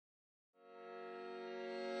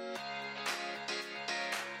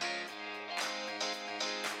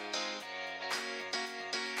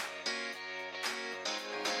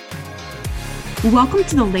Welcome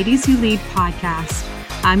to the Ladies Who Lead podcast.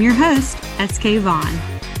 I'm your host, SK Vaughn.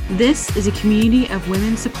 This is a community of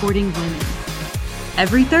women supporting women.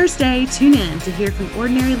 Every Thursday, tune in to hear from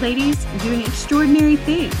ordinary ladies doing extraordinary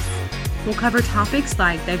things. We'll cover topics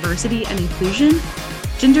like diversity and inclusion,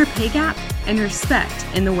 gender pay gap, and respect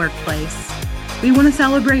in the workplace. We want to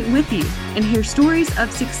celebrate with you and hear stories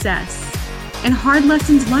of success and hard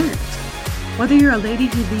lessons learned. Whether you're a lady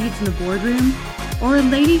who leads in the boardroom or a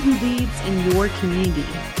lady who leads in your community,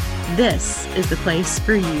 this is the place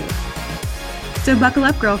for you. So buckle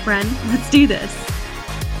up, girlfriend. Let's do this.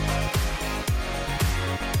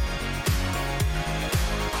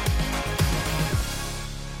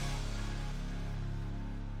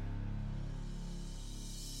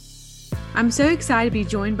 I'm so excited to be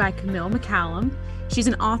joined by Camille McCallum. She's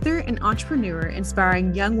an author and entrepreneur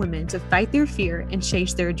inspiring young women to fight their fear and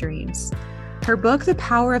chase their dreams. Her book, The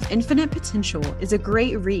Power of Infinite Potential, is a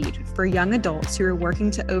great read for young adults who are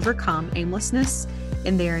working to overcome aimlessness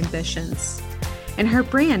in their ambitions. And her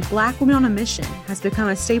brand, Black Women on a Mission, has become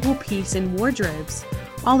a staple piece in wardrobes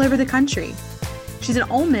all over the country. She's an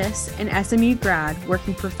Ole Miss and SMU grad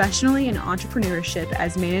working professionally in entrepreneurship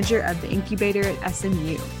as manager of the incubator at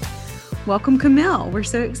SMU. Welcome, Camille. We're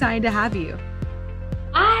so excited to have you.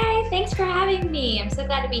 Hi, thanks for having me. I'm so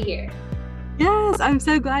glad to be here. Yes, I'm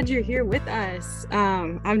so glad you're here with us.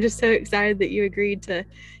 I'm just so excited that you agreed to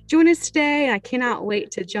join us today, and I cannot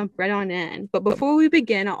wait to jump right on in. But before we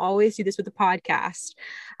begin, I always do this with the podcast.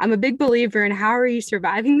 I'm a big believer in how are you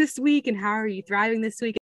surviving this week and how are you thriving this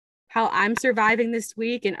week, how I'm surviving this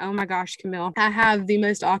week. And oh my gosh, Camille, I have the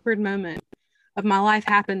most awkward moment of my life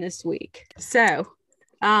happen this week. So,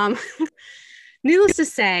 needless to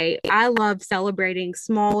say, I love celebrating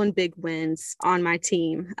small and big wins on my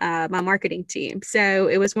team, my marketing team. So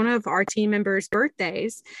it was one of our team members'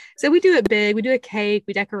 birthdays. So we do it big. We do a cake.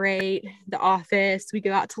 We decorate the office. We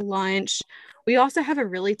go out to lunch. We also have a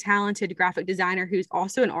really talented graphic designer who's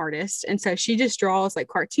also an artist. And so she just draws like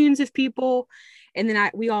cartoons of people. And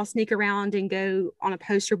then we all sneak around and go on a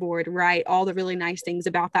poster board, write all the really nice things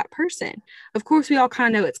about that person. Of course, we all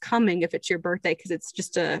kind of know it's coming if it's your birthday, because it's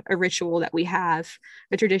just a ritual that we have,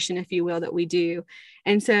 a tradition, if you will, that we do.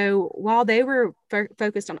 And so while they were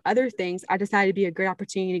focused on other things, I decided to be a great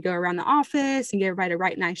opportunity to go around the office and get everybody to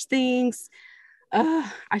write nice things.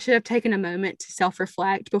 I should have taken a moment to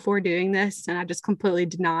self-reflect before doing this, and I just completely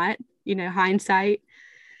did not, hindsight.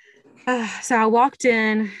 So I walked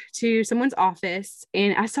in to someone's office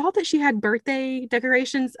and I saw that she had birthday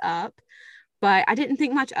decorations up, but I didn't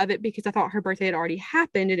think much of it because I thought her birthday had already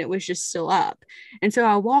happened and it was just still up. And so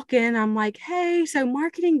I walk in, I'm like, hey, so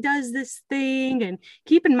marketing does this thing. And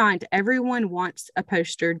keep in mind, everyone wants a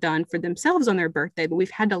poster done for themselves on their birthday, but we've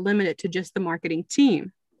had to limit it to just the marketing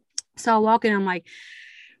team. So I walk in, I'm like,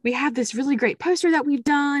 we have this really great poster that we've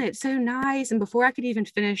done. It's so nice. And before I could even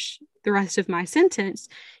finish the rest of my sentence,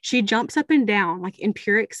 she jumps up and down like in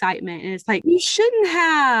pure excitement. And it's like, you shouldn't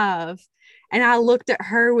have. And I looked at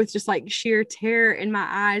her with just like sheer terror in my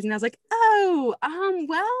eyes. And I was like, well,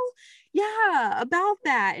 yeah, about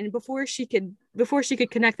that. And before she could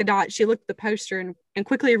connect the dots, she looked at the poster and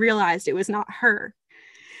quickly realized it was not her.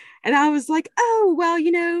 And I was like, oh, well,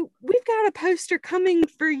 we've got a poster coming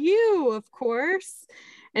for you, of course.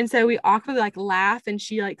 And so we awkwardly laugh and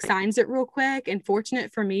she signs it real quick. And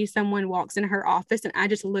fortunate for me, someone walks in her office and I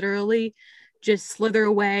just literally just slither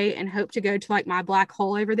away and hope to go to my black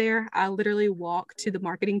hole over there. I literally walked to the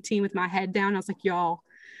marketing team with my head down. I was like, y'all,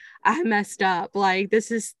 I messed up.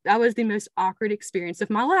 That was the most awkward experience of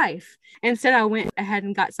my life. Instead, I went ahead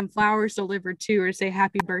and got some flowers delivered to her to say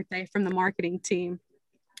happy birthday from the marketing team.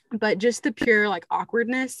 But just the pure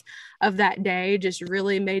awkwardness of that day just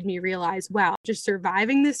really made me realize, wow, just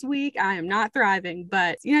surviving this week, I am not thriving.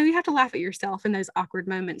 But, you have to laugh at yourself in those awkward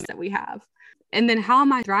moments that we have. And then how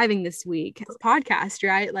am I thriving this week? It's a podcast,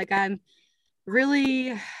 right? I'm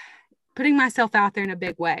really putting myself out there in a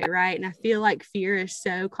big way, right? And I feel like fear is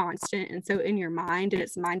so constant and so in your mind, and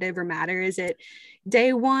it's mind over matter. Is it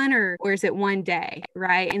day one or is it one day,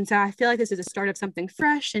 right? And so I feel like this is a start of something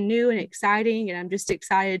fresh and new and exciting, and I'm just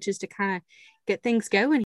excited just to kind of get things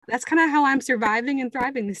going. That's kind of how I'm surviving and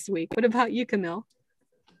thriving this week. What about you, Camille?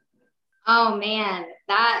 Oh man,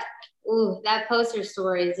 that poster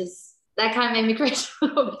story that kind of made me cringe a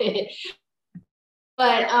little bit.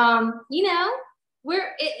 But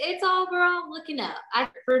we're all looking up.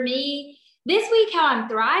 For me, this week, how I'm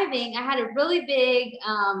thriving, I had a really big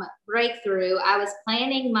breakthrough. I was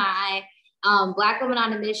planning my Black Women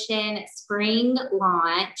on a Mission spring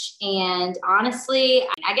launch. And honestly,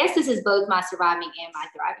 I guess this is both my surviving and my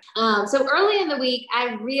thriving. So early in the week,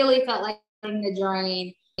 I really felt like the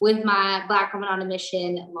drain. with my Black Woman on a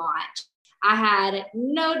Mission launch. I had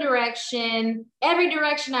no direction. Every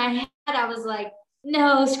direction I had, I was like,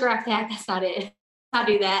 no, scrap that. That's not it. I'll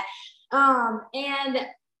do that. And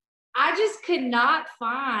I just could not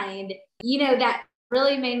find, that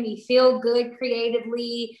really made me feel good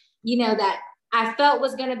creatively, that I felt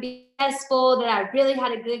was going to be successful, that I really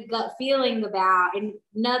had a good gut feeling about, and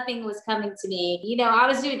nothing was coming to me. I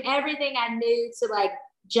was doing everything I knew to like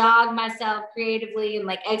jog myself creatively and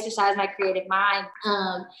like exercise my creative mind.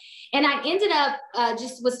 And I ended up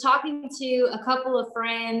just was talking to a couple of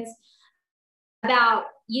friends about,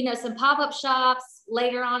 some pop-up shops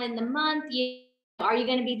later on in the month. Are you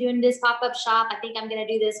going to be doing this pop-up shop? I think I'm going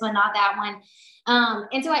to do this one, not that one.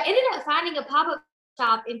 And so I ended up finding a pop-up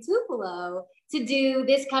shop in Tupelo to do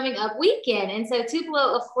this coming up weekend. And so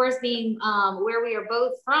Tupelo, of course, being where we are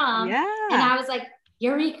both from. Yeah. And I was like,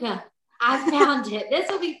 Eureka, I found it. This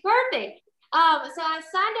will be perfect. So I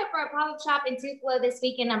signed up for a pop-up shop in Tupelo this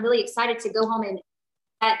weekend. I'm really excited to go home and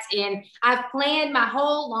I've planned my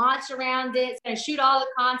whole launch around it. I'm going to shoot all the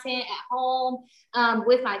content at home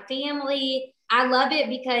with my family. I love it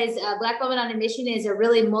because Black Woman on a Mission is a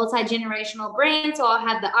really multi-generational brand. So I'll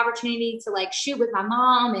have the opportunity to like shoot with my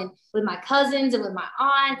mom and with my cousins and with my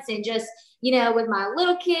aunts and just, with my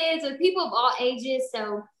little kids, with people of all ages.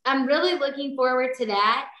 So I'm really looking forward to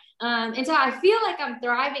that. And so I feel like I'm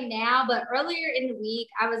thriving now, but earlier in the week,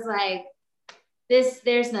 I was like,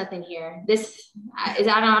 there's nothing here.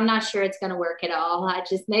 I'm not sure it's going to work at all.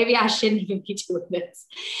 Maybe I shouldn't even be doing this.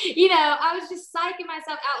 I was just psyching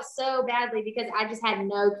myself out so badly because I just had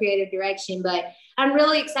no creative direction, but I'm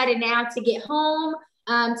really excited now to get home,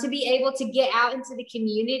 to be able to get out into the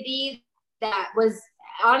community that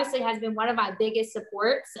honestly has been one of my biggest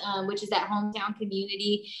supports, which is that hometown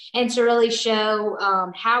community, and to really show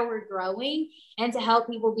how we're growing and to help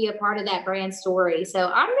people be a part of that brand story. So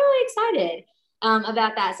I'm really excited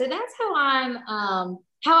about that. So that's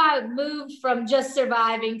how I moved from just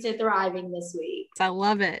surviving to thriving this week. I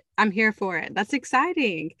love it. I'm here for it. That's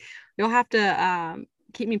exciting. You'll have to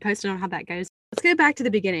keep me posted on how that goes. Let's go back to the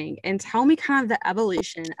beginning and tell me kind of the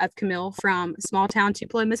evolution of Camille from small town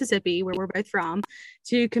Tupelo, Mississippi, where we're both from,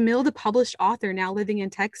 to Camille, the published author now living in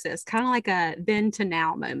Texas, kind of like a then to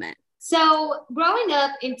now moment. So growing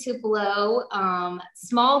up in Tupelo,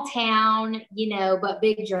 small town, but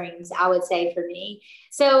big dreams, I would say for me.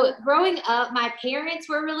 So growing up, my parents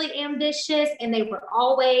were really ambitious and they were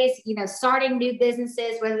always, starting new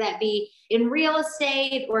businesses, whether that be in real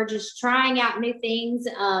estate or just trying out new things.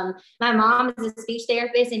 My mom is a speech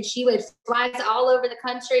therapist and she would fly all over the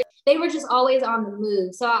country. They were just always on the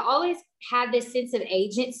move. So I always had this sense of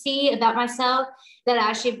agency about myself that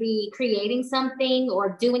I should be creating something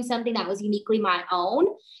or doing something that was uniquely my own.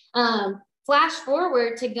 Flash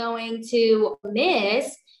forward to going to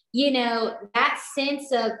Miss, that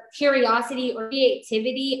sense of curiosity or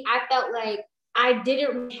creativity, I felt like I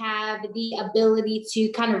didn't have the ability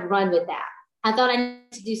to kind of run with that. I thought I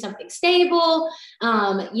needed to do something stable,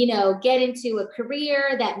 get into a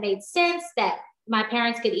career that made sense, that my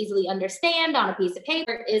parents could easily understand on a piece of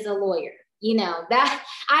paper, is a lawyer. That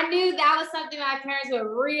I knew that was something my parents would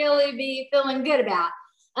really be feeling good about.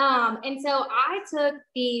 And so I took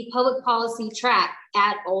the public policy track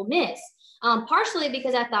at Ole Miss, partially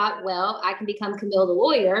because I thought, well, I can become Camille the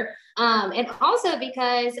lawyer. And also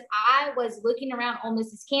because I was looking around Ole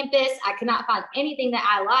Miss's campus. I could not find anything that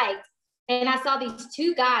I liked. And I saw these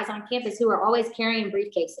two guys on campus who were always carrying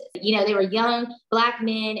briefcases. They were young Black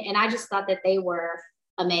men, and I just thought that they were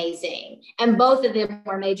amazing. And both of them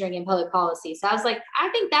were majoring in public policy. So I was like, I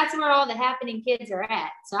think that's where all the happening kids are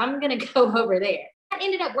at. So I'm going to go over there. That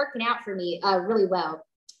ended up working out for me really well.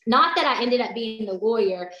 Not that I ended up being a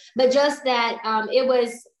lawyer, but just that it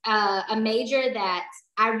was a major that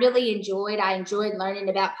I really enjoyed. I enjoyed learning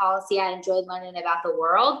about policy. I enjoyed learning about the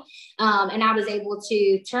world. And I was able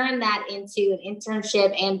to turn that into an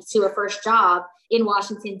internship and to a first job in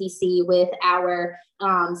Washington, D.C. with our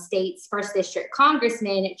state's first district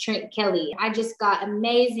congressman, Trent Kelly. I just got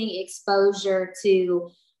amazing exposure to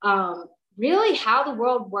really how the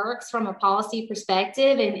world works from a policy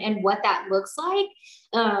perspective and what that looks like.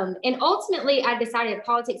 And ultimately, I decided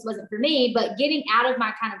politics wasn't for me, but getting out of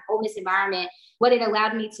my kind of Ole Miss environment, what it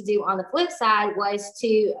allowed me to do on the flip side was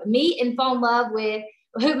to meet and fall in love with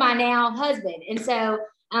my now husband. And so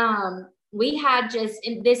we had just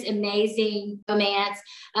this amazing romance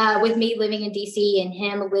with me living in DC and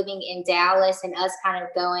him living in Dallas and us kind of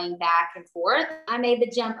going back and forth. I made the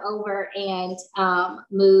jump over and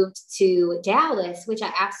moved to Dallas, which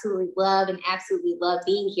I absolutely love and absolutely love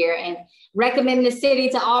being here and recommend the city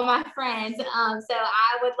to all my friends. So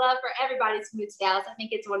I would love for everybody to move to Dallas. I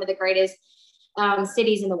think it's one of the greatest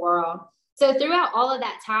cities in the world. So throughout all of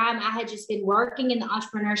that time, I had just been working in the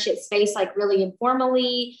entrepreneurship space, like really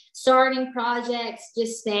informally, starting projects,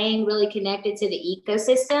 just staying really connected to the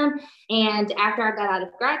ecosystem. And after I got out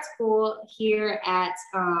of grad school here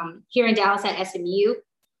in Dallas at SMU,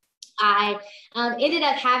 I ended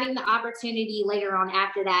up having the opportunity later on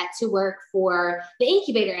after that to work for the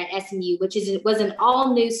incubator at SMU, which was an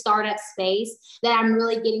all new startup space that I'm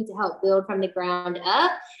really getting to help build from the ground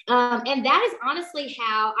up. And that is honestly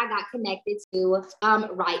how I got connected to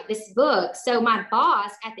write this book. So my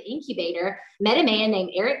boss at the incubator met a man named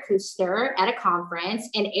Eric Kuster at a conference.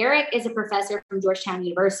 And Eric is a professor from Georgetown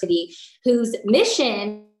University whose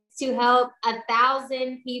mission is to help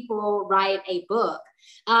 1,000 people write a book.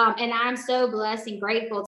 And I'm so blessed and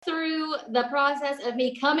grateful through the process of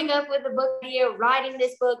me coming up with a book idea, writing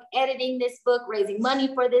this book, editing this book, raising money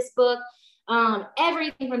for this book,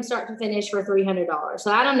 everything from start to finish for $300.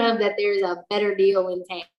 So I don't know that there's a better deal in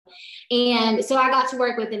town. And so I got to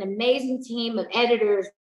work with an amazing team of editors,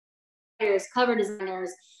 cover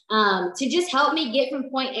designers, to just help me get from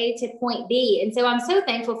point A to point B. And so I'm so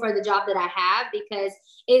thankful for the job that I have because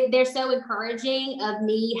they're so encouraging of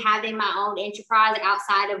me having my own enterprise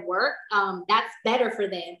outside of work. That's better for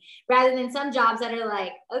them rather than some jobs that are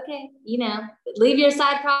like, okay, leave your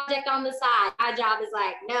side project on the side. My job is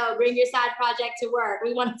like, no, bring your side project to work.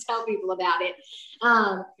 We want to tell people about it.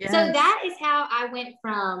 Yes. So that is how I went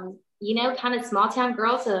from, kind of small town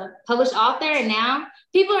girl to published author. And now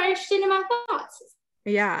people are interested in my thoughts.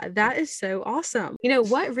 Yeah, that is so awesome.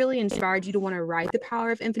 What really inspired you to want to write The Power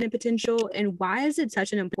of Infinite Potential, and why is it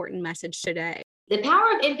such an important message today? The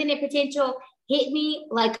Power of Infinite Potential hit me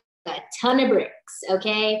like a ton of bricks,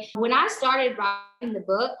 okay? When I started writing the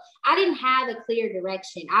book, I didn't have a clear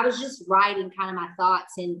direction. I was just writing kind of my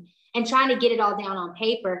thoughts and trying to get it all down on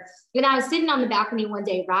paper. And I was sitting on the balcony one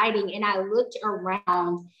day writing, and I looked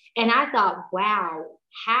around and I thought, wow,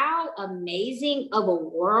 how amazing of a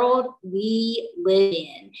world we live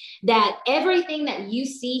in, that everything that you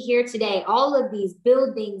see here today, all of these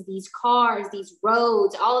buildings, these cars, these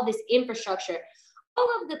roads, all of this infrastructure, all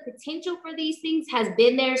of the potential for these things has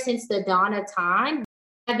been there since the dawn of time.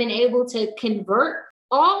 I've been able to convert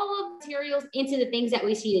all of the materials into the things that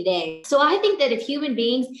we see today. So I think that if human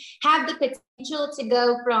beings have the potential to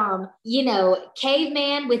go from,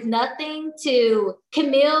 caveman with nothing to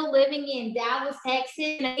Camille living in Dallas, Texas,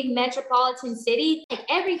 a big metropolitan city, like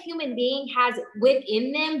every human being has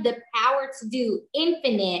within them the power to do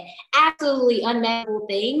infinite, absolutely unmeasurable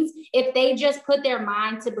things if they just put their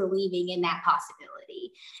mind to believing in that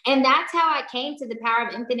possibility. And that's how I came to the power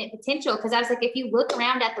of infinite potential, because I was like, if you look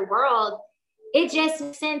around at the world, it just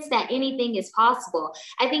makes sense that anything is possible.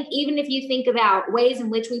 I think even if you think about ways in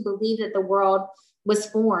which we believe that the world was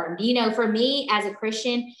formed, for me as a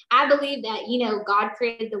Christian, I believe that, God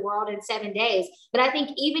created the world in 7 days. But I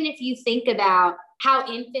think even if you think about how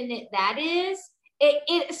infinite that is,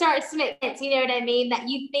 it starts to make sense. You know what I mean? That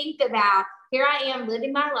you think about, here I am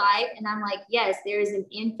living my life, and I'm like, yes, there is an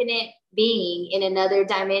infinite being in another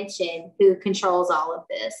dimension who controls all of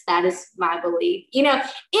this. That is my belief. It's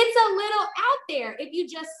a little out there if you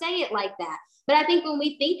just say it like that. But I think when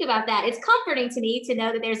we think about that, it's comforting to me to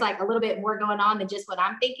know that there's like a little bit more going on than just what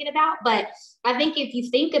I'm thinking about. But I think if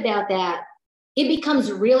you think about that, it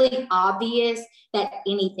becomes really obvious that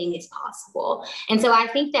anything is possible. And so I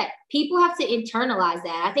think that people have to internalize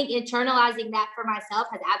that. I think internalizing that for myself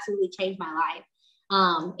has absolutely changed my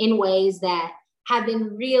life in ways that have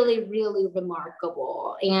been really, really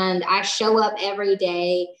remarkable. And I show up every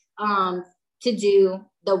day to do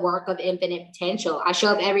the work of infinite potential. I show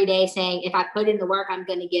up every day saying, if I put in the work, I'm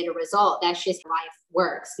going to get a result. That's just life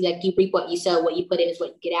works. Like you reap what you sow, what you put in is what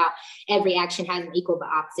you get out. Every action has an equal but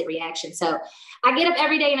opposite reaction. So I get up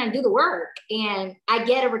every day and I do the work and I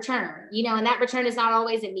get a return, and that return is not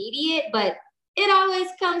always immediate, but it always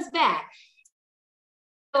comes back.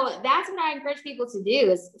 So that's what I encourage people to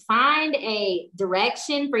do, is find a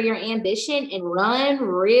direction for your ambition and run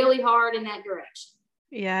really hard in that direction.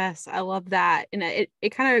 Yes, I love that. And it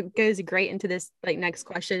kind of goes great into this next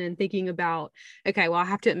question and thinking about, okay, well, I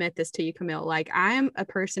have to admit this to you, Camille. Like, I am a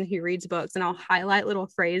person who reads books and I'll highlight little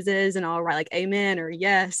phrases and I'll write like amen or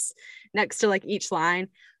yes next to like each line.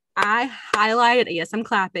 I highlighted, yes, I'm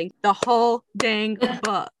clapping, the whole dang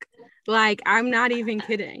book. Like, I'm not even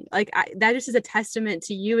kidding. Like, that just is a testament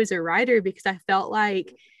to you as a writer, because I felt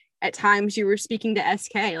like at times you were speaking to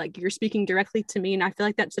SK, like you're speaking directly to me. And I feel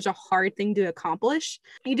like that's such a hard thing to accomplish.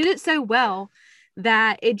 You did it so well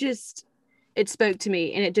that it spoke to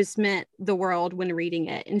me, and it just meant the world when reading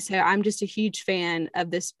it. And so I'm just a huge fan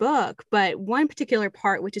of this book. But one particular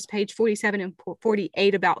part, which is page 47 and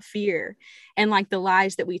 48, about fear and like the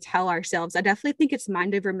lies that we tell ourselves, I definitely think it's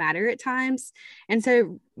mind over matter at times. And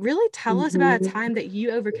so really tell us about a time that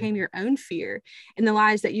you overcame your own fear and the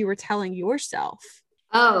lies that you were telling yourself.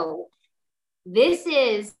 Oh, this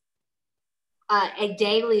is a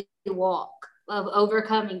daily walk of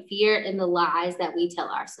overcoming fear and the lies that we tell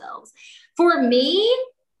ourselves. For me,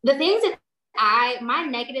 the things that my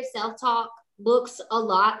negative self-talk looks a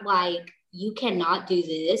lot like, you cannot do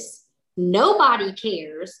this. Nobody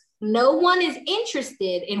cares. No one is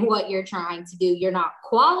interested in what you're trying to do. You're not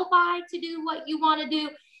qualified to do what you want to do.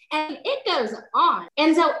 And it goes on.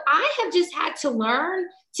 And so I have just had to learn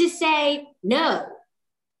to say, no,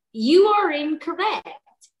 you are incorrect.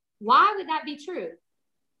 Why would that be true?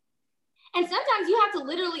 And sometimes you have to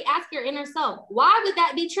literally ask your inner self, why would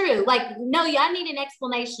that be true? Like, no, I need an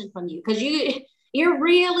explanation from you, because you're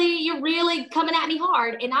really coming at me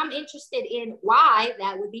hard, and I'm interested in why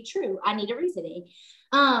that would be true. I need a reasoning.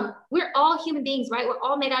 We're all human beings, right? We're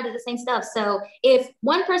all made out of the same stuff. So if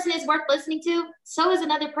one person is worth listening to, so is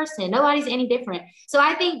another person. Nobody's any different. So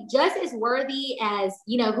I think just as worthy as,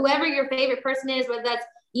 whoever your favorite person is, whether that's,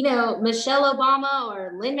 Michelle Obama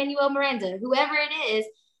or Lin-Manuel Miranda, whoever it is,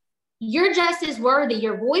 you're just as worthy.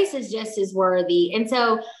 Your voice is just as worthy. And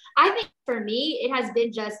so I think for me, it has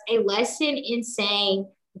been just a lesson in saying,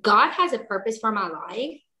 God has a purpose for my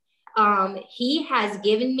life. He has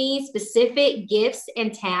given me specific gifts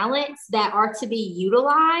and talents that are to be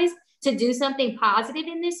utilized to do something positive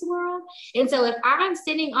in this world. And so if I'm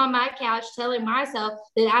sitting on my couch telling myself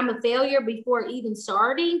that I'm a failure before even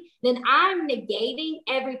starting, then I'm negating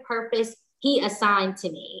every purpose he assigned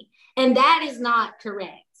to me. And that is not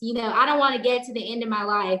correct. I don't want to get to the end of my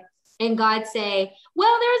life and God say,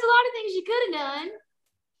 well, there's a lot of things you could have done,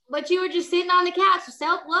 but you were just sitting on the couch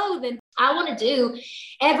self-loathing. I want to do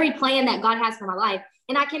every plan that God has for my life.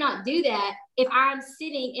 And I cannot do that if I'm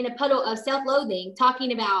sitting in a puddle of self-loathing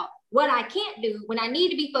talking about what I can't do, when I need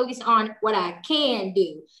to be focused on what I can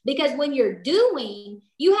do. Because when you're doing,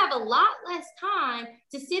 you have a lot less time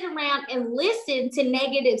to sit around and listen to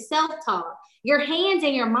negative self-talk. Your hands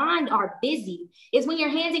and your mind are busy. It's when your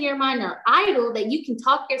hands and your mind are idle that you can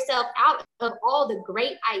talk yourself out of all the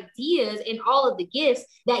great ideas and all of the gifts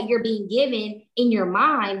that you're being given in your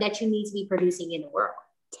mind that you need to be producing in the world.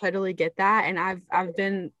 Totally get that. And I've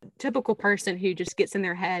been a typical person who just gets in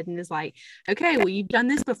their head and is like, okay, well, you've done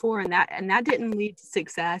this before and that didn't lead to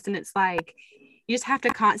success. And it's like, you just have to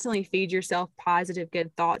constantly feed yourself positive,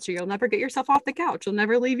 good thoughts, or you'll never get yourself off the couch. You'll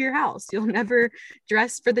never leave your house. You'll never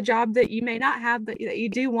dress for the job that you may not have, but that you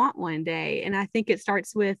do want one day. And I think it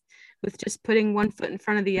starts with just putting one foot in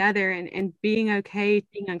front of the other and being okay,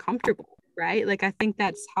 being uncomfortable. Right. Like, I think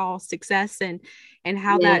that's how success and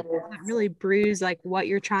how that really brews like what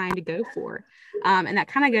you're trying to go for. And that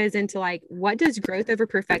kind of goes into like, what does growth over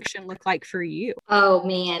perfection look like for you? Oh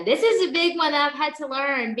man, this is a big one I've had to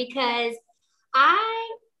learn, because I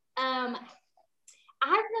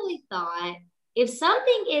really thought if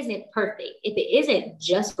something isn't perfect, if it isn't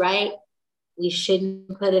just right, we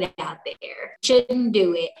shouldn't put it out there, shouldn't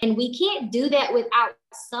do it. And we can't do that without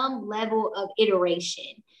some level of iteration.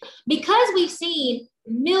 Because we've seen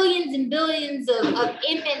millions and billions of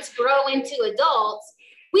infants grow into adults,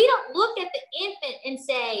 we don't look at the infant and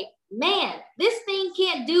say, man, this thing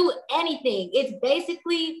can't do anything. It's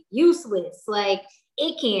basically useless. Like,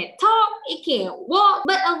 it can't talk, it can't walk.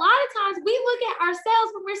 But a lot of times we look at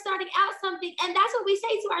ourselves when we're starting out something, and that's what we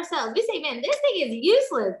say to ourselves. We say, man, this thing is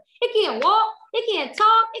useless. It can't walk, it can't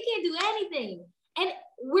talk, it can't do anything. And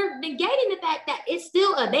we're negating the fact that it's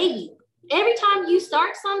still a baby. Every time you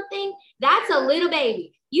start something, that's a little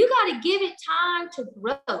baby. You got to give it time to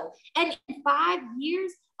grow. And in 5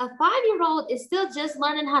 years, a 5-year-old is still just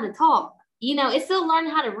learning how to talk. It's still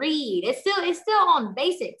learning how to read. It's still on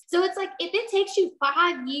basics. So it's like, if it takes you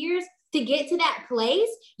 5 years to get to that place,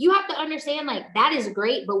 you have to understand, like, that is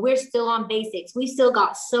great, but we're still on basics. We still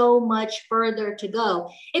got so much further to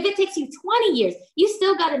go. If it takes you 20 years, you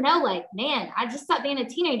still got to know, like, man, I just stopped being a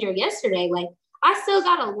teenager yesterday. Like, I still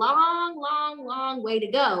got a long way to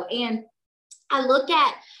go. And I look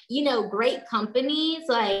at, great companies,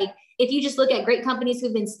 like, if you just look at great companies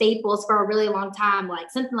who've been staples for a really long time, like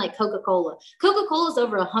something like Coca-Cola. Coca-Cola is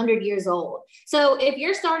over 100 years old. So if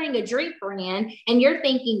you're starting a drink brand and you're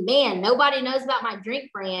thinking, man, nobody knows about my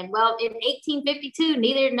drink brand. Well, in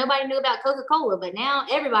 1852, nobody knew about Coca-Cola, but now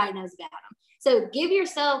everybody knows about them. So give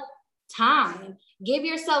yourself time, give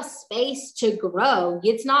yourself space to grow.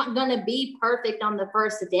 It's not going to be perfect on the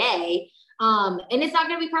first day. And it's not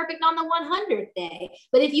going to be perfect on the 100th day.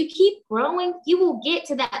 But if you keep growing, you will get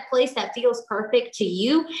to that place that feels perfect to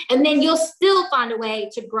you. And then you'll still find a way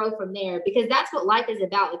to grow from there, because that's what life is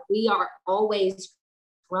about. Like, we are always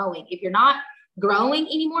growing. If you're not growing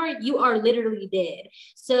anymore, you are literally dead.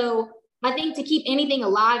 So I think to keep anything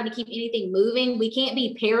alive and to keep anything moving, we can't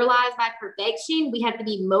be paralyzed by perfection. We have to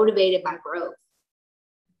be motivated by growth.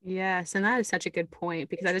 Yes, and that is such a good point,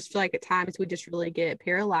 because I just feel like at times we just really get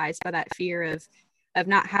paralyzed by that fear of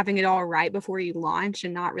not having it all right before you launch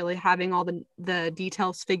and not really having all the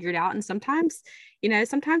details figured out. And sometimes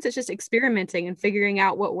it's just experimenting and figuring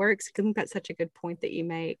out what works. I think that's such a good point that you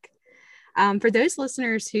make. For those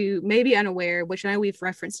listeners who may be unaware, which I know we've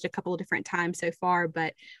referenced a couple of different times so far,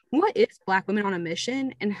 but what is Black Women on a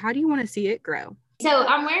Mission and how do you want to see it grow? So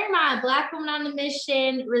I'm wearing my Black Woman on a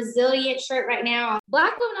Mission resilient shirt right now.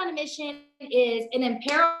 Black Woman on a Mission is an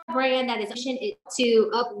apparel brand that is mission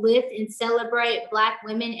to uplift and celebrate Black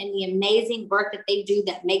women and the amazing work that they do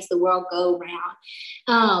that makes the world go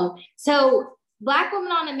round. So Black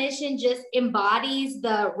Woman on a Mission just embodies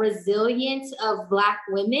the resilience of Black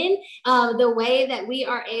women, the way that we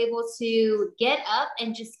are able to get up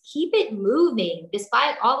and just keep it moving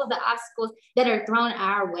despite all of the obstacles that are thrown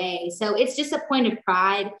our way. So it's just a point of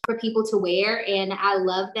pride for people to wear, and I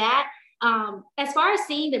love that. As far as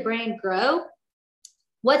seeing the brand grow,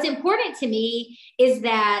 what's important to me is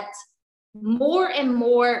that more and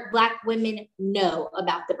more Black women know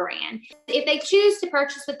about the brand. If they choose to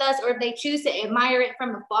purchase with us, or if they choose to admire it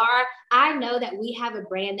from afar, I know that we have a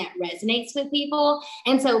brand that resonates with people.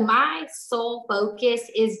 And so my sole focus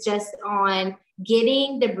is just on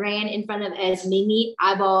getting the brand in front of as many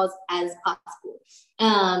eyeballs as possible.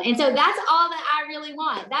 And so that's all that I really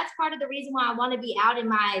want. That's part of the reason why I want to be out in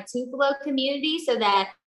my Tupelo community, so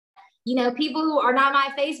that people who are not my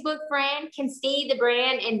Facebook friend can see the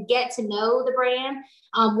brand and get to know the brand.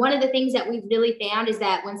 One of the things that we've really found is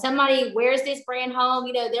that when somebody wears this brand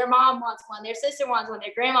home, their mom wants one, their sister wants one,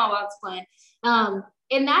 their grandma wants one.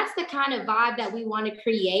 And that's the kind of vibe that we want to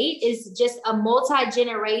create, is just a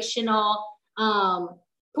multi-generational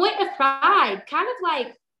point of pride. Kind of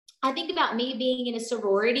like, I think about me being in a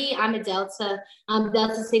sorority. I'm a Delta,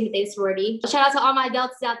 Delta Sigma Theta sorority. Shout out to all my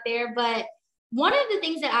Deltas out there. But one of the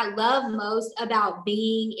things that I love most about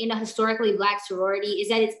being in a historically Black sorority is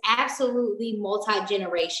that it's absolutely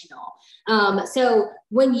multi-generational. So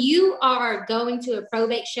when you are going to a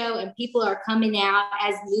probate show and people are coming out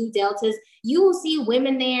as new Deltas, you will see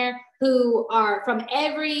women there who are from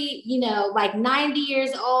every, like 90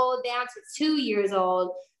 years old down to 2 years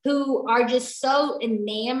old, who are just so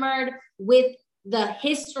enamored with the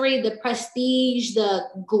history, the prestige, the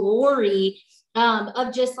glory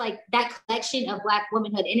of just like that collection of Black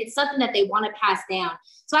womanhood. And it's something that they want to pass down.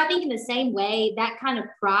 So I think in the same way, that kind of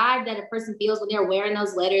pride that a person feels when they're wearing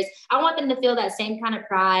those letters, I want them to feel that same kind of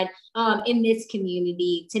pride in this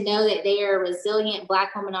community, to know that they are a resilient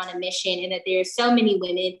Black woman on a mission, and that there are so many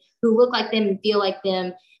women who look like them and feel like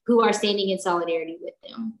them, who are standing in solidarity with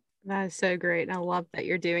them. That is so great. And I love that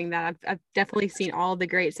you're doing that. I've definitely seen all the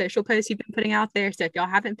great social posts you've been putting out there. So if y'all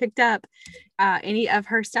haven't picked up any of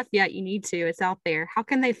her stuff yet, you need to. It's out there. How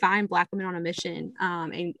can they find Black Women on a Mission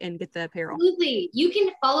and get the apparel? Absolutely. You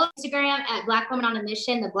can follow Instagram at Black Women on a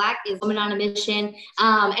Mission. The Black is Women on a Mission.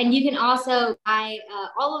 And you can also buy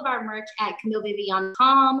all of our merch at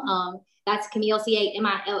CamilleViviana.com. That's Camille, Camille,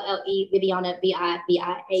 Viviana, Viviana.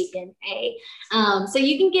 So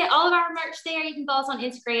you can get all of our merch there. You can follow us on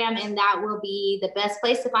Instagram, and that will be the best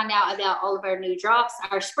place to find out about all of our new drops.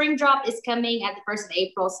 Our spring drop is coming at the 1st of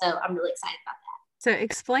April, so I'm really excited about that. So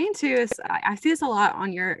explain to us, I see this a lot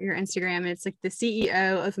on your Instagram, and it's like the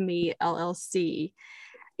CEO of Me LLC.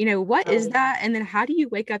 What is that? And then how do you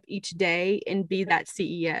wake up each day and be that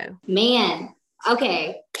CEO? Man,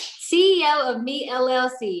 okay. CEO of Me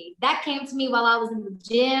LLC. That came to me while I was in the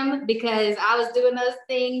gym, because I was doing those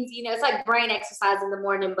things. It's like brain exercise in the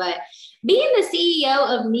morning. But being the CEO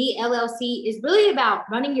of Me LLC is really about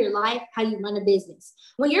running your life how you run a business.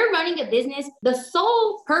 When you're running a business, the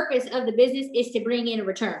sole purpose of the business is to bring in a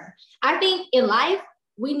return. I think in life,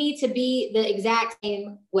 we need to be the exact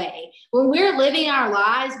same way. When we're living our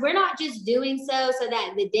lives, we're not just doing so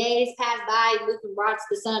that the days pass by and we can watch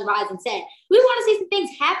the sun rise and set. We want to see some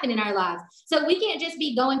things happen in our lives. So we can't just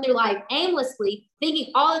be going through life aimlessly,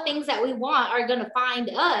 thinking all the things that we want are going to find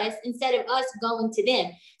us instead of us going to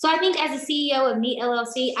them. So I think as a CEO of Meet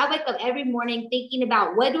LLC, I wake up every morning thinking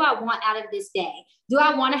about, what do I want out of this day? Do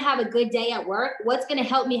I want to have a good day at work? What's going to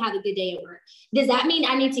help me have a good day at work? Does that mean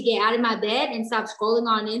I need to get out of my bed and stop scrolling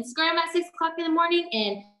on Instagram at 6 o'clock in the morning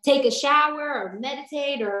and take a shower or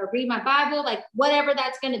meditate or read my Bible, like whatever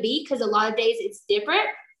that's going to be? Because a lot of days it's different.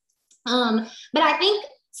 But I think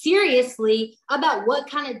seriously about what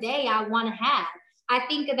kind of day I want to have. I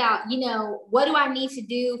think about, what do I need to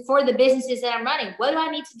do for the businesses that I'm running? What do I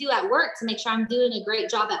need to do at work to make sure I'm doing a great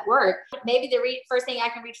job at work? Maybe the first thing I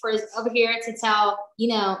can reach for is over here to tell,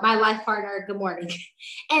 my life partner, good morning.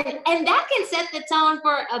 And that can set the tone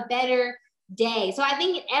for a better day. So I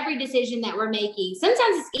think in every decision that we're making,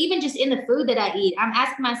 sometimes it's even just in the food that I eat, I'm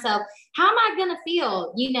asking myself, how am I going to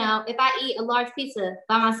feel, if I eat a large pizza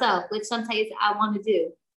by myself, which sometimes I want to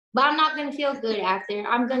do? But I'm not going to feel good after.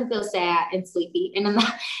 I'm going to feel sad and sleepy, and I'm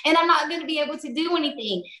not going to be able to do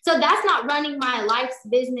anything. So that's not running my life's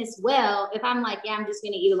business well if I'm like, yeah, I'm just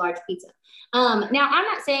going to eat a large pizza. Now, I'm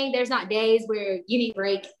not saying there's not days where you need a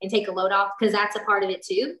break and take a load off, because that's a part of it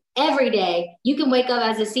too. Every day you can wake up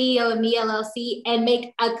as a CEO of Me LLC and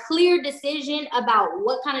make a clear decision about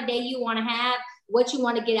what kind of day you want to have, what you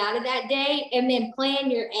want to get out of that day, and then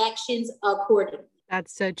plan your actions accordingly.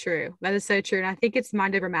 That's so true. That is so true. And I think it's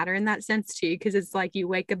mind over matter in that sense too, because it's like you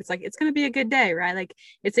wake up, it's like, it's going to be a good day, right? Like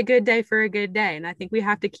it's a good day for a good day. And I think we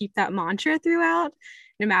have to keep that mantra throughout,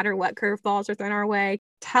 no matter what curveballs are thrown our way.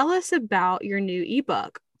 Tell us about your new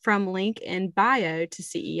ebook, From Link in Bio to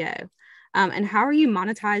CEO. And how are you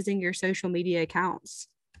monetizing your social media accounts?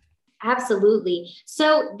 Absolutely.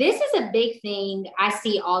 So this is a big thing I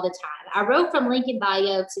see all the time. I wrote From Link in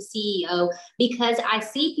Bio to CEO because I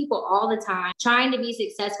see people all the time trying to be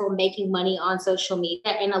successful, making money on social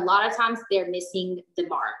media. And a lot of times they're missing the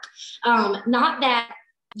mark. Not that,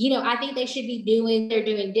 I think they should be they're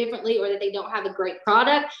doing differently, or that they don't have a great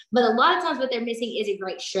product, but a lot of times what they're missing is a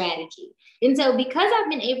great strategy. And so because I've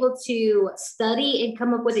been able to study and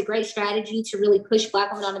come up with a great strategy to really push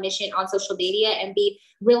Black Women on a Mission on social media and be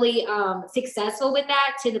really successful with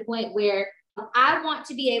that, to the point where I want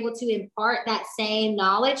to be able to impart that same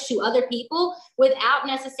knowledge to other people without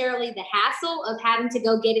necessarily the hassle of having to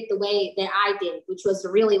go get it the way that I did, which was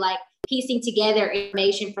really like piecing together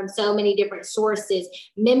information from so many different sources,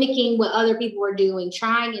 mimicking what other people were doing,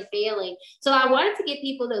 trying and failing. So I wanted to give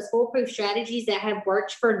people those foolproof strategies that have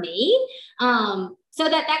worked for me, so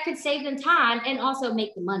that could save them time and also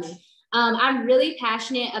make the money. I'm really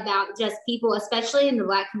passionate about just people, especially in the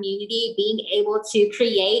Black community, being able to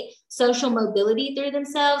create social mobility through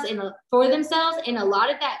themselves and for themselves. And a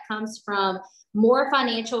lot of that comes from more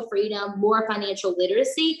financial freedom, more financial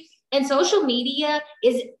literacy. And social media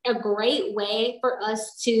is a great way for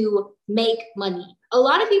us to make money. A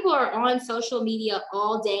lot of people are on social media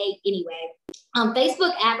all day anyway.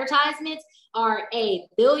 Facebook advertisements are a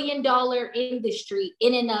billion-dollar industry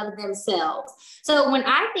in and of themselves. So when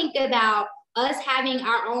I think about us having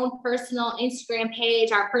our own personal Instagram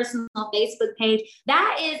page, our personal Facebook page,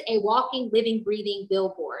 that is a walking, living, breathing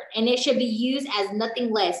billboard. And it should be used as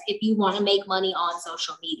nothing less if you want to make money on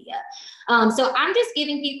social media. So I'm just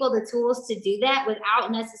giving people the tools to do that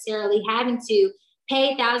without necessarily having to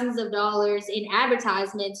pay thousands of dollars in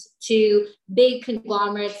advertisements to big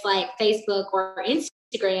conglomerates like Facebook or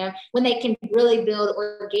Instagram, when they can really build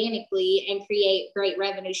organically and create great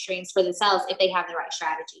revenue streams for themselves if they have the right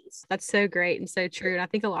strategies. That's so great and so true. And I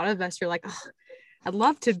think a lot of us are like, oh, I'd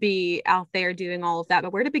love to be out there doing all of that,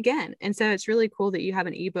 but where to begin? And so it's really cool that you have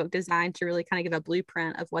an ebook designed to really kind of give a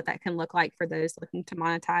blueprint of what that can look like for those looking to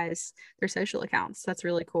monetize their social accounts. That's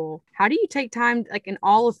really cool. How do you take time, like in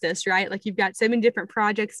all of this, right? Like you've got so many different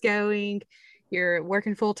projects going, you're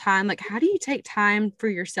working full time. Like, how do you take time for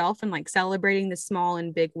yourself and like celebrating the small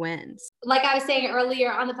and big wins? Like I was saying earlier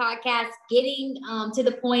on the podcast, getting to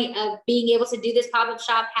the point of being able to do this pop-up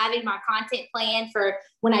shop, having my content plan for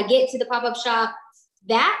when I get to the pop-up shop,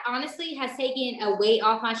 that honestly has taken a weight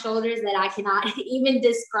off my shoulders that I cannot even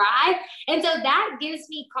describe. And so that gives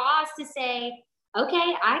me cause to say,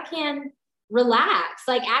 okay, I can relax.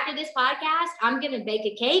 Like after this podcast, I'm going to bake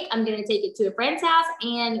a cake. I'm going to take it to a friend's house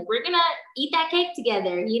and we're going to eat that cake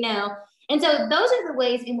together, And so those are the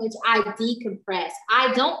ways in which I decompress.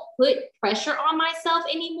 I don't put pressure on myself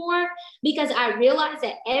anymore because I realize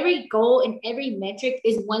that every goal and every metric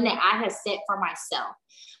is one that I have set for myself,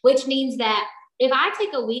 which means that if I take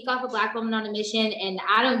a week off of Black Woman on a Mission and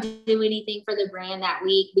I don't do anything for the brand that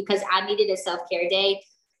week because I needed a self-care day,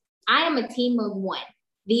 I am a team of one.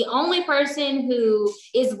 The only person who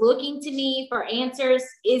is looking to me for answers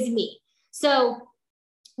is me. So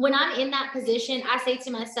when I'm in that position, I say to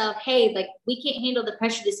myself, hey, like, we can't handle the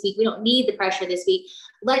pressure this week. We don't need the pressure this week.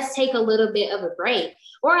 Let's take a little bit of a break.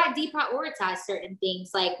 Or I deprioritize certain things.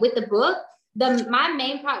 Like with the book, my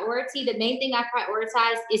main priority, the main thing I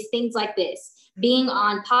prioritize is things like this. Being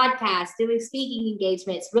on podcasts, doing speaking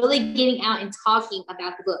engagements, really getting out and talking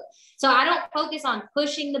about the book. So I don't focus on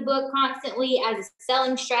pushing the book constantly as a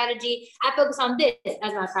selling strategy. I focus on this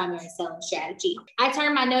as my primary selling strategy. I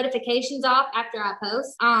turn my notifications off after I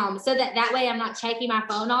post, so that way I'm not checking my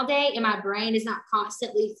phone all day and my brain is not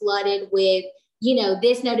constantly flooded with,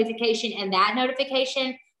 this notification and that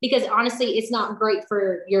notification. Because honestly, it's not great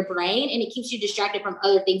for your brain and it keeps you distracted from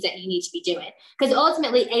other things that you need to be doing. Because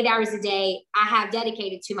ultimately, 8 hours a day, I have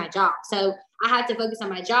dedicated to my job. So I have to focus on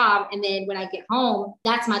my job. And then when I get home,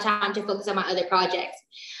 that's my time to focus on my other projects.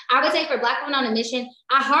 I would say for Black Women on a Mission,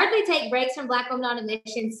 I hardly take breaks from Black Women on a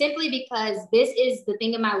Mission simply because this is the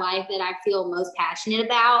thing in my life that I feel most passionate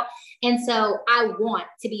about. And so I want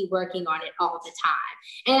to be working on it all the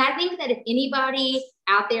time. And I think that if anybody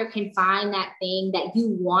out there can find that thing that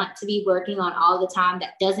you want to be working on all the time,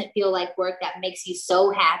 that doesn't feel like work, that makes you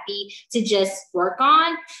so happy to just work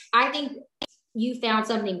on, I think you found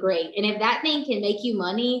something great. And if that thing can make you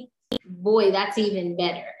money, boy, that's even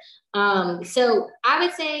better. So I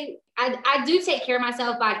would say I do take care of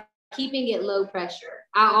myself by keeping it low pressure.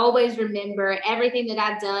 I always remember everything that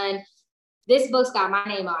I've done. This book's got my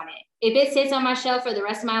name on it. If it sits on my shelf for the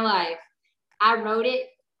rest of my life, I wrote it.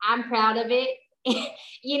 I'm proud of it. And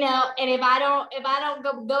if I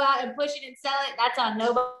don't go out and push it and sell it, that's on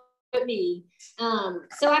nobody but me.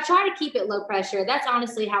 So I try to keep it low pressure. That's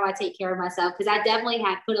honestly how I take care of myself, because I definitely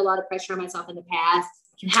have put a lot of pressure on myself in the past.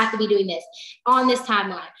 You have to be doing this on this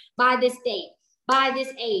timeline, by this date, by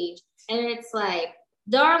this age. And it's like,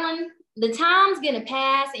 darling, the time's going to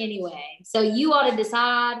pass anyway. So you ought to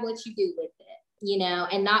decide what you do with it,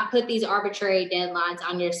 and not put these arbitrary deadlines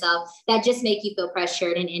on yourself that just make you feel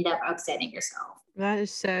pressured and end up upsetting yourself. That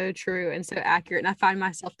is so true and so accurate. And I find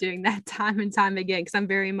myself doing that time and time again, because I'm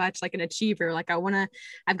very much like an achiever. Like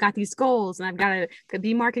I've got these goals and I've got to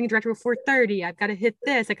be marketing director before 30. I've got to hit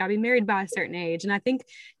this. I got to be married by a certain age. And I think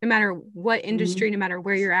no matter what industry, no matter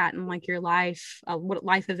where you're at in like your life, what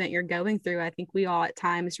life event you're going through, I think we all at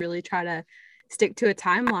times really try to stick to a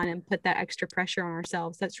timeline and put that extra pressure on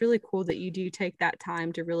ourselves. That's really cool that you do take that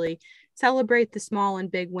time to really celebrate the small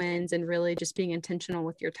and big wins, and really just being intentional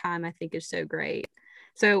with your time, I think is so great.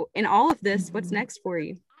 So in all of this, what's next for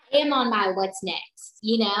you? I am on my what's next.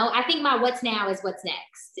 I think my what's now is what's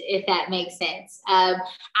next, if that makes sense. I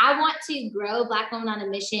want to grow Black Women on a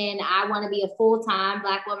Mission. I want to be a full-time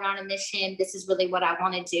Black Woman on a Mission. This is really what I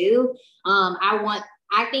want to do.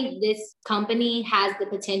 I think this company has the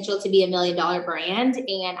potential to be $1 million brand,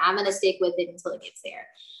 and I'm going to stick with it until it gets there.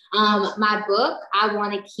 My book, I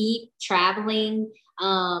want to keep traveling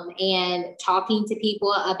and talking to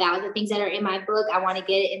people about the things that are in my book. I want to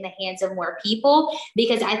get it in the hands of more people,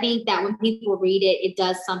 because I think that when people read it, it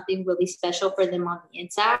does something really special for them on the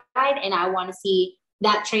inside. And I want to see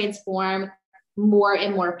that transform more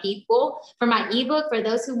and more people. For my ebook, for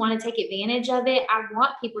those who want to take advantage of it, I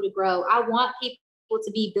want people to grow. I want people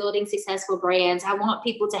to be building successful brands. I want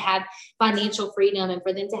people to have financial freedom and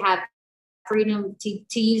for them to have freedom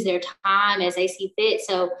to use their time as they see fit.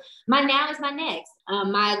 So my now is my next.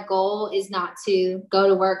 My goal is not to go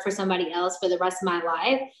to work for somebody else for the rest of my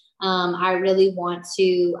life. I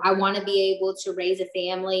want to be able to raise a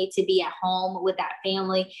family, to be at home with that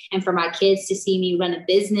family, and for my kids to see me run a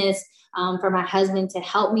business, for my husband to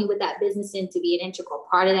help me with that business and to be an integral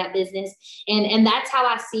part of that business. And that's how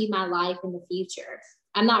I see my life in the future.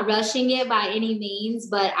 I'm not rushing it by any means,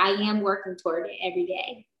 but I am working toward it every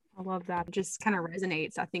day. I love that. It just kind of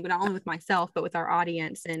resonates, I think, not only with myself, but with our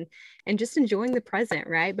audience, and just enjoying the present,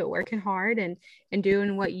 right? But working hard and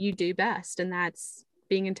doing what you do best. And that's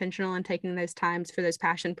being intentional and taking those times for those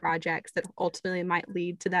passion projects that ultimately might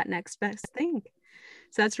lead to that next best thing.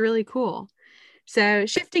 So that's really cool. So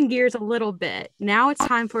shifting gears a little bit, now it's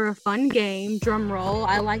time for a fun game, drum roll.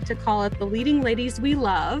 I like to call it the Leading Ladies We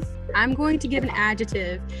Love. I'm going to give an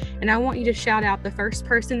adjective, and I want you to shout out the first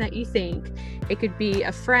person that you think. It could be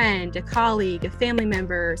a friend, a colleague, a family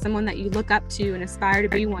member, someone that you look up to and aspire to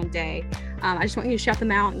be one day. I just want you to shout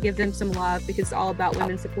them out and give them some love, because it's all about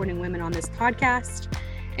women supporting women on this podcast.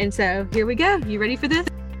 And so here we go. You ready for this?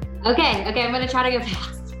 Okay. I'm going to try to go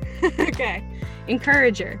fast. Okay.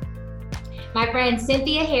 Encourager. My friend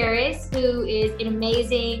Cynthia Harris, who is an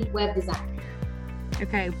amazing web designer.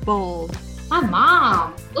 Okay, bold. My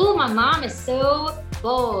mom. Oh, my mom is so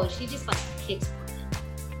bold. She just like kicks butt.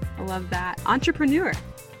 I love that. Entrepreneur.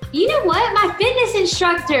 You know what? My fitness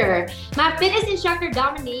instructor,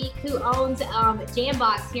 Dominique, who owns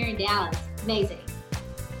Jambox here in Dallas. Amazing.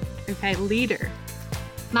 Okay, leader.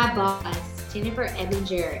 My boss, Jennifer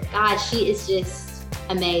Ebinger. God, she is just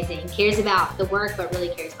amazing. Cares about the work, but really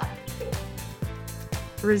cares about people.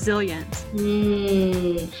 Resilient.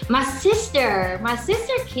 My sister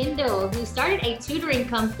Kendall, who started a tutoring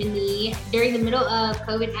company during the middle of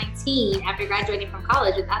COVID-19 after graduating from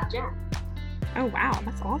college without a job. Oh, wow.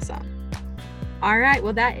 That's awesome. All right.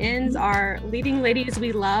 Well, that ends our Leading Ladies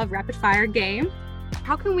We Love rapid fire game.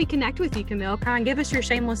 How can we connect with you, Camille? Kind of give us your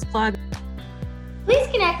shameless plug. Please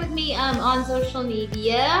connect with me on social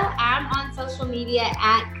media. I'm on social media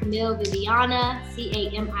at Camille Viviana, Camille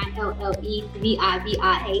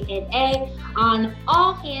Viviana, on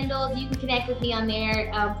all handles. You can connect with me on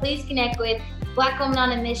there. Please connect with Black Woman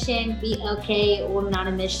on a Mission, BLK Woman on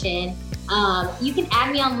a Mission. You can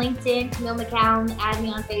add me on LinkedIn, Camille McCallum, add me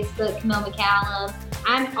on Facebook, Camille McCallum.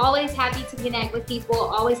 I'm always happy to connect with people,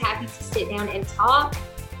 always happy to sit down and talk.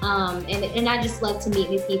 And I just love to meet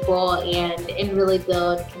new people and really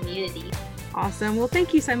build community. Awesome. Well,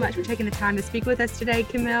 thank you so much for taking the time to speak with us today,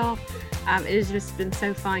 Camille. It has just been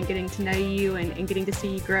so fun getting to know you and getting to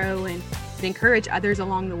see you grow and encourage others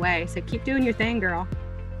along the way. So keep doing your thing, girl.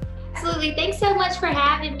 Absolutely. Thanks so much for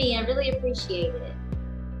having me. I really appreciate it.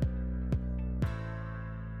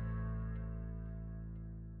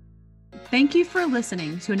 Thank you for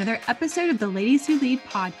listening to another episode of the Ladies Who Lead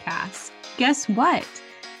podcast. Guess what?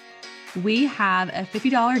 We have a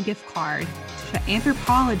 $50 gift card to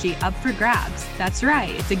Anthropologie up for grabs. That's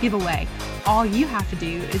right. It's a giveaway. All you have to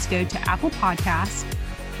do is go to Apple Podcasts,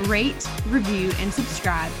 rate, review, and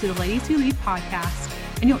subscribe to the Ladies Who Lead podcast,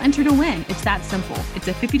 and you'll enter to win. It's that simple. It's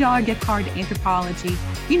a $50 gift card to Anthropologie.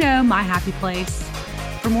 You know, my happy place.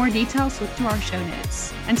 For more details, look to our show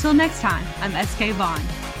notes. Until next time, I'm SK Vaughn.